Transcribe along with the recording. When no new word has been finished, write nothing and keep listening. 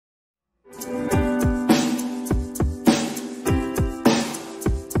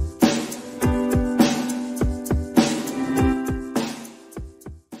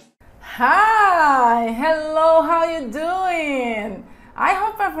Hi, hello, how you doing? I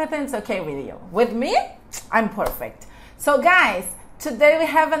hope everything's okay with you. With me, I'm perfect. So guys, today we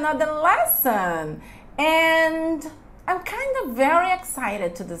have another lesson and I'm kind of very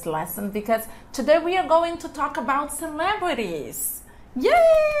excited to this lesson because today we are going to talk about celebrities. Yay!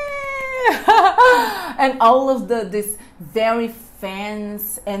 And all of this very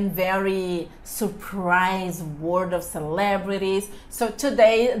fans and very surprise world of celebrities. So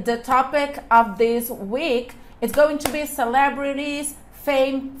today the topic of this week is going to be celebrities,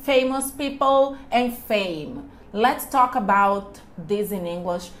 famous people, and fame. Let's talk about this in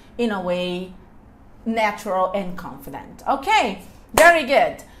English in a way natural and confident. Okay, very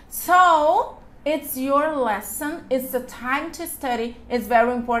good. So it's your lesson, it's the time to study. It's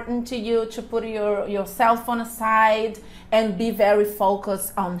very important to you to put your cell phone aside and be very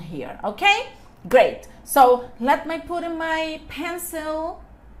focused on here, okay? Great. So let me put in my pencil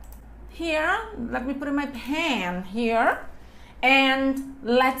here, let me put in my pen here, and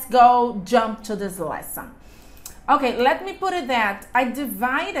let's go jump to this lesson. Okay, let me put it that I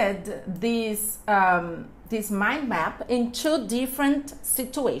divided this this mind map in two different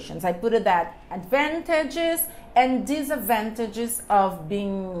situations. I put it that advantages and disadvantages of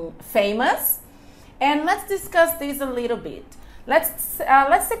being famous, and let's discuss this a little bit. Let's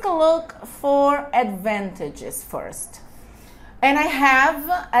take a look for advantages first. And I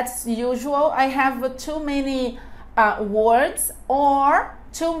have, as usual, I have too many words or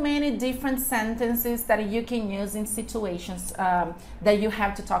too many different sentences that you can use in situations that you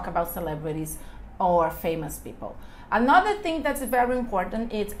have to talk about celebrities or famous people. Another thing that's very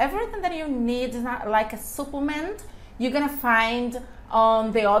important is everything that you need is not like a supplement you're gonna find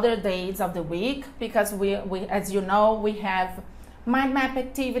on the other days of the week, because we as you know, we have mind map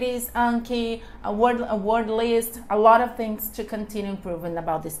activities, Anki, a word list, a lot of things to continue improving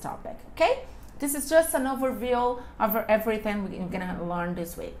about this topic. Okay, this is just an overview of everything we're gonna learn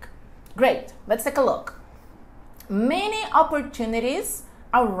this week. Great, let's take a look. Many opportunities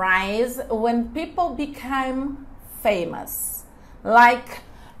arise when people become famous. Like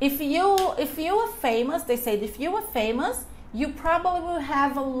if you are famous, they said if you are famous, you probably will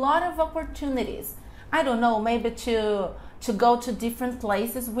have a lot of opportunities. I don't know, maybe to go to different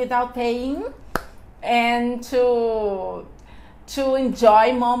places without paying, and to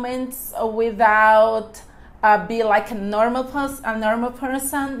enjoy moments without be like a normal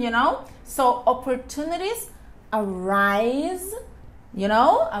person, you know. So opportunities arise, you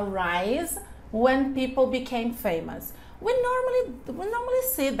know, arise when people became famous. We normally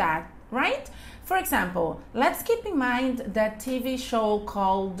see that, right? For example, let's keep in mind that TV show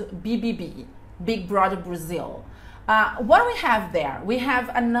called BBB, Big Brother Brazil. What we have there? We have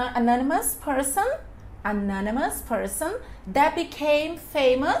an anonymous person that became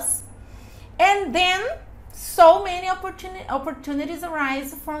famous, and then so many opportunities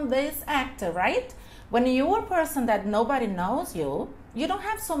arise from this actor, right? When you're a person that nobody knows you, you don't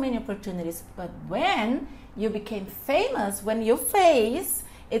have so many opportunities. But when you became famous, when your face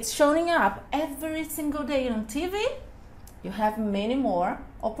it's showing up every single day on TV, you have many more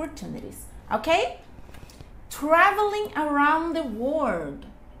opportunities. Okay? Traveling around the world.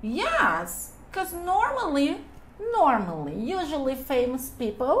 Yes, because usually famous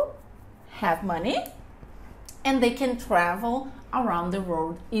people have money and they can travel around the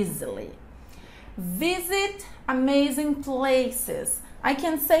world easily. Visit amazing places. I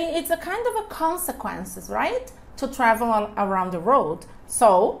can say it's a kind of a consequences, right? To travel around the world.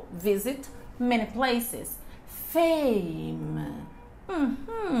 So visit many places. Fame.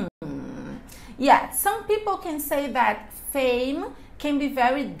 Yeah, some people can say that fame can be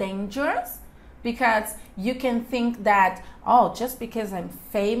very dangerous because you can think that, oh, just because I'm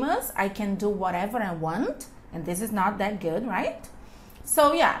famous, I can do whatever I want. And this is not that good, right?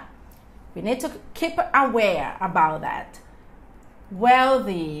 So yeah, we need to keep aware about that.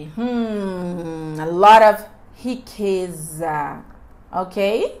 Wealthy, a lot of riqueza,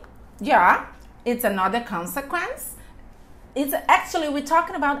 okay? Yeah, it's another consequence. It's actually, we're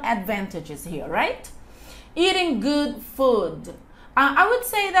talking about advantages here, right? Eating good food. I would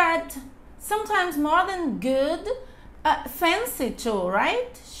say that sometimes more than good, fancy too,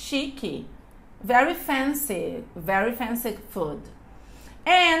 right? Chic, very fancy food.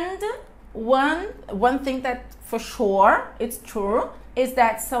 And one thing that for sure it's true is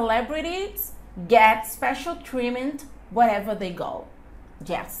that celebrities get special treatment wherever they go.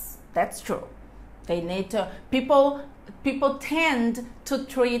 Yes, that's true. They need to, people tend to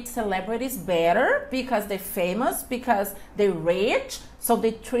treat celebrities better because they're famous, because they're rich, so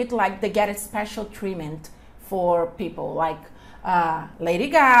they treat like they get a special treatment for people. Like Lady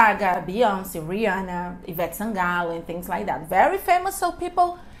Gaga, Beyonce, Rihanna, Yvette Sangalo, and things like that. Very famous, so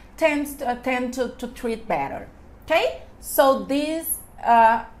people tend to treat better. Okay, so these,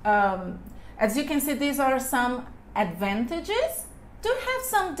 as you can see, these are some advantages. Do we have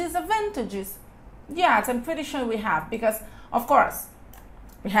some disadvantages? Yes, I'm pretty sure we have, because of course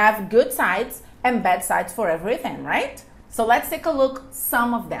we have good sides and bad sides for everything, right? So let's take a look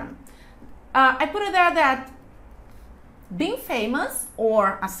some of them. I put it there that being famous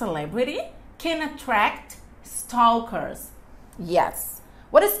or a celebrity can attract stalkers. Yes.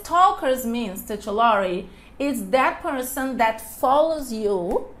 What stalkers means, Teacher Lory, is that person that follows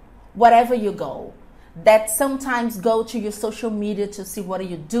you wherever you go, that sometimes go to your social media to see what are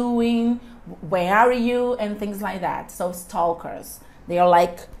you doing, where are you, and things like that. So stalkers, they are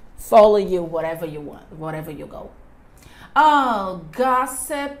like follow you wherever you want, wherever you go. Oh,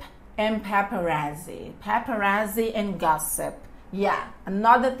 gossip and paparazzi. Paparazzi and gossip. Yeah,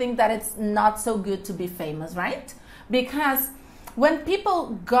 another thing that it's not so good to be famous, right? Because when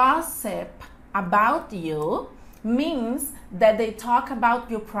people gossip about you, means that they talk about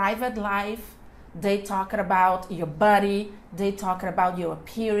your private life, they talk about your body, they talk about your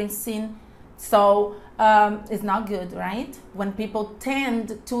appearance. So it's not good, right? When people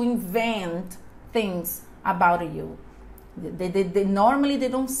tend to invent things about you. They normally they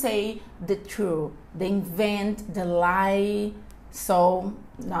don't say the truth. They invent the lie. So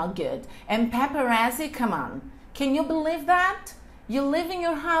not good. And paparazzi, come on. Can you believe that? You live in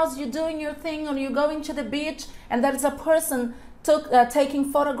your house, you're doing your thing, or you're going to the beach, and there's a person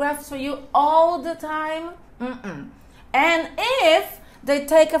taking photographs for you all the time. And if they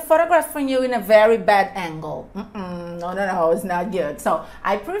take a photograph from you in a very bad angle, no, it's not good. So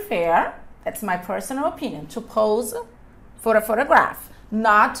I prefer, that's my personal opinion, to pose for a photograph,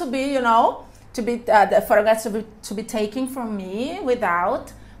 not to be, the photographs to be taken from me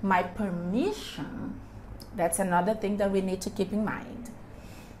without my permission. That's another thing that we need to keep in mind.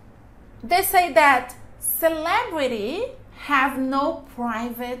 They say that celebrity have no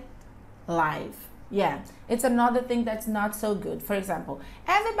private life. Yeah, it's another thing that's not so good. For example,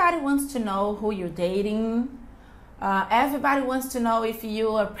 everybody wants to know who you're dating. Everybody wants to know if you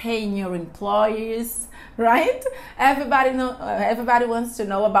are paying your employees, right? Everybody wants to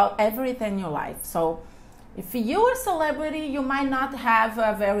know about everything in your life. So if you're a celebrity, you might not have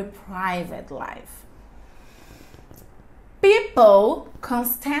a very private life. People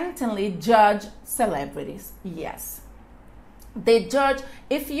constantly judge celebrities. Yes. They judge.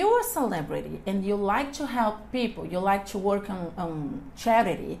 If you're a celebrity and you like to help people, you like to work on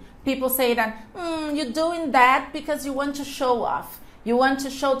charity, people say that you're doing that because you want to show off. You want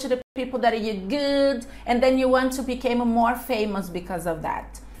to show to the people that you're good, and then you want to become more famous because of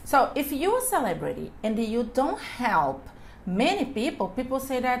that. So if you're a celebrity and you don't help many people, people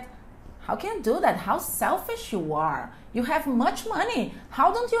say that, how can you do that? How selfish you are. You have much money.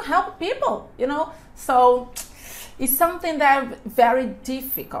 How don't you help people? So it's something that very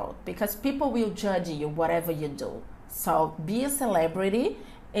difficult because people will judge you whatever you do. So be a celebrity.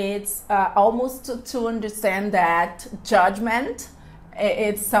 It's almost to understand that judgment,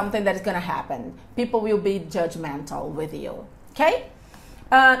 it's something that is going to happen. People will be judgmental with you. Okay?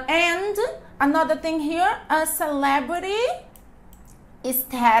 And another thing here, a celebrity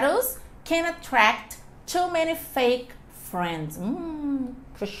status can attract too many fake friends.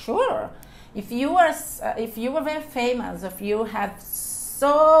 For sure. If you are very famous, if you have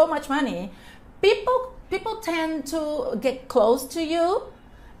so much money, people tend to get close to you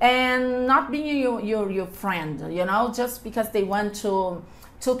and not being your friend, just because they want to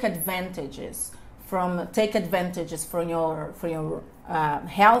take advantages from your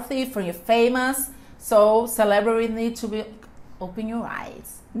healthy, from your famous. So celebrity need to be open your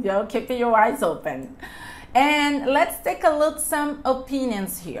eyes, keeping your eyes open. And let's take a look some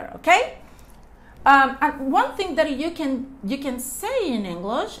opinions here, okay? One thing that you can say in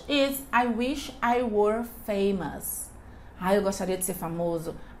English is I wish I were famous. Eu gostaria de ser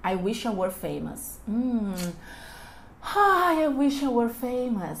famoso. I wish I were famous. I wish I were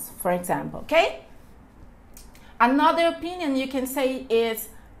famous, for example, okay? Another opinion you can say is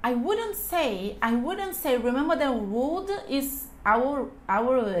I wouldn't say, remember that would is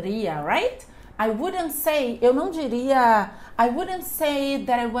auria, right? I wouldn't say, eu não diria, I wouldn't say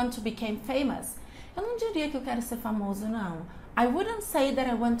that I want to become famous. Eu não diria que eu quero ser famoso, não. I wouldn't say that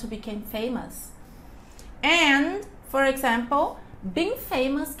I want to become famous. And, for example, being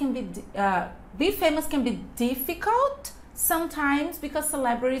famous can be difficult sometimes because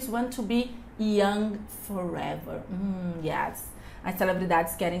celebrities want to be young forever. Yes, As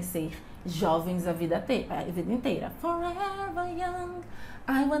celebridades querem ser jovens a vida inteira. Forever young,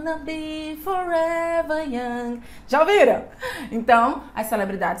 I wanna be forever young. Já ouviram? Então, as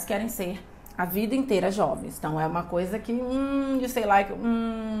celebridades querem ser a vida inteira jovens. Então, é uma coisa que, you say like,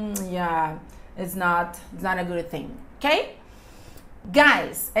 yeah, it's not a good thing, okay?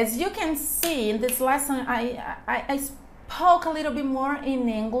 Guys, as you can see in this lesson, I spoke a little bit more in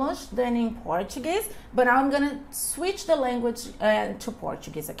English than in Portuguese, but now I'm gonna switch the language to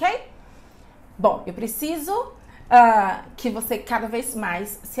Portuguese, okay? Bom, eu preciso que você cada vez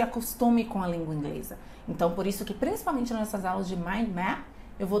mais se acostume com a língua inglesa. Então, por isso que principalmente nessas aulas de Mind Map,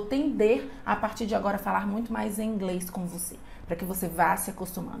 eu vou tender a partir de agora a falar muito mais em inglês com você, para que você vá se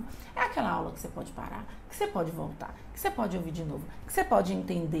acostumando. É aquela aula que você pode parar, que você pode voltar, que você pode ouvir de novo, que você pode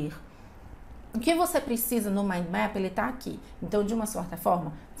entender. O que você precisa no Mind Map, ele tá aqui. Então, de uma certa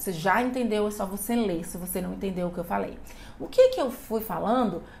forma, você já entendeu, é só você ler, se você não entendeu o que eu falei. O que eu fui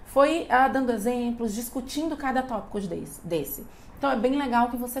falando foi dando exemplos, discutindo cada tópico desse. Então, é bem legal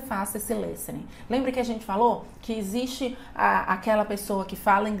que você faça esse listening. Lembra que a gente falou que existe aquela pessoa que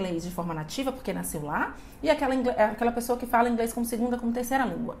fala inglês de forma nativa, porque nasceu lá, e aquela pessoa que fala inglês como segunda, como terceira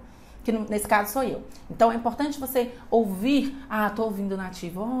língua. Que nesse caso sou eu. Então é importante você ouvir, tô ouvindo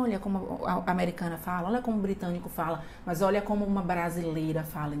nativo, olha como a americana fala, olha como o britânico fala, mas olha como uma brasileira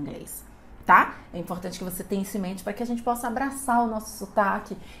fala inglês, tá? É importante que você tenha isso em mente para que a gente possa abraçar o nosso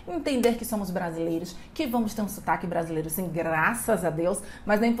sotaque, entender que somos brasileiros, que vamos ter um sotaque brasileiro sim, graças a Deus,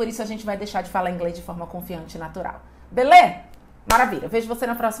 mas nem por isso a gente vai deixar de falar inglês de forma confiante e natural. Beleza? Maravilha, vejo você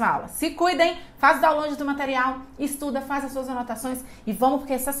na próxima aula. Se cuidem, faz download do material, estuda, faz as suas anotações e vamos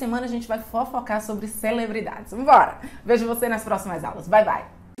porque essa semana a gente vai fofocar sobre celebridades. Vambora! Vejo você nas próximas aulas. Bye,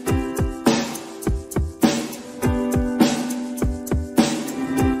 bye!